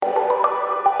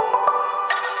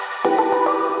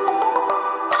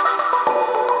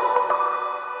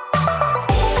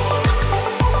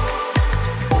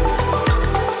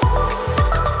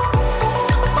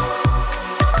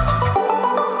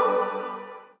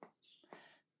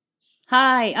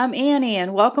Hi, I'm Annie,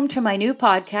 and welcome to my new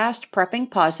podcast,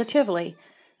 Prepping Positively.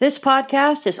 This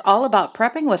podcast is all about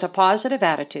prepping with a positive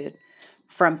attitude.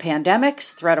 From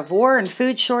pandemics, threat of war and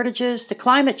food shortages, to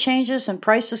climate changes and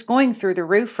prices going through the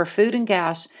roof for food and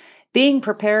gas, being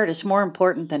prepared is more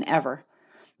important than ever.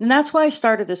 And that's why I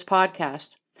started this podcast.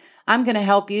 I'm going to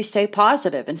help you stay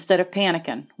positive instead of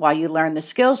panicking while you learn the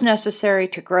skills necessary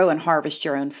to grow and harvest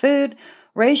your own food,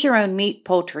 raise your own meat,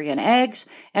 poultry, and eggs,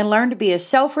 and learn to be as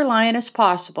self-reliant as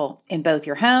possible in both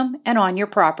your home and on your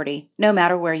property, no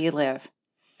matter where you live.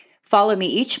 Follow me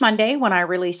each Monday when I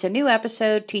release a new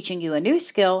episode teaching you a new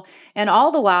skill, and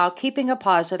all the while keeping a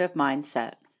positive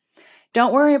mindset.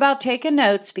 Don't worry about taking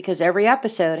notes because every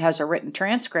episode has a written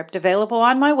transcript available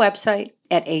on my website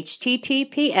at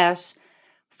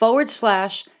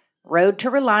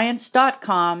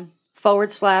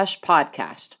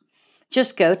https://roadtoreliance.com/podcast.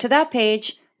 Just go to that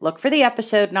page, look for the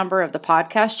episode number of the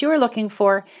podcast you are looking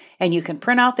for, and you can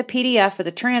print out the PDF of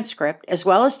the transcript as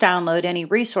well as download any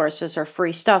resources or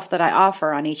free stuff that I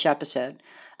offer on each episode.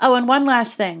 Oh, and one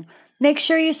last thing. Make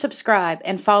sure you subscribe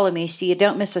and follow me so you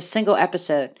don't miss a single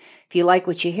episode. If you like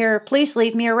what you hear, please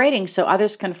leave me a rating so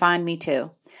others can find me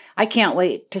too. I can't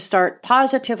wait to start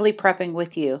positively prepping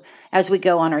with you as we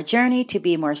go on our journey to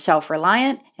be more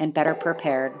self-reliant and better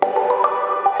prepared.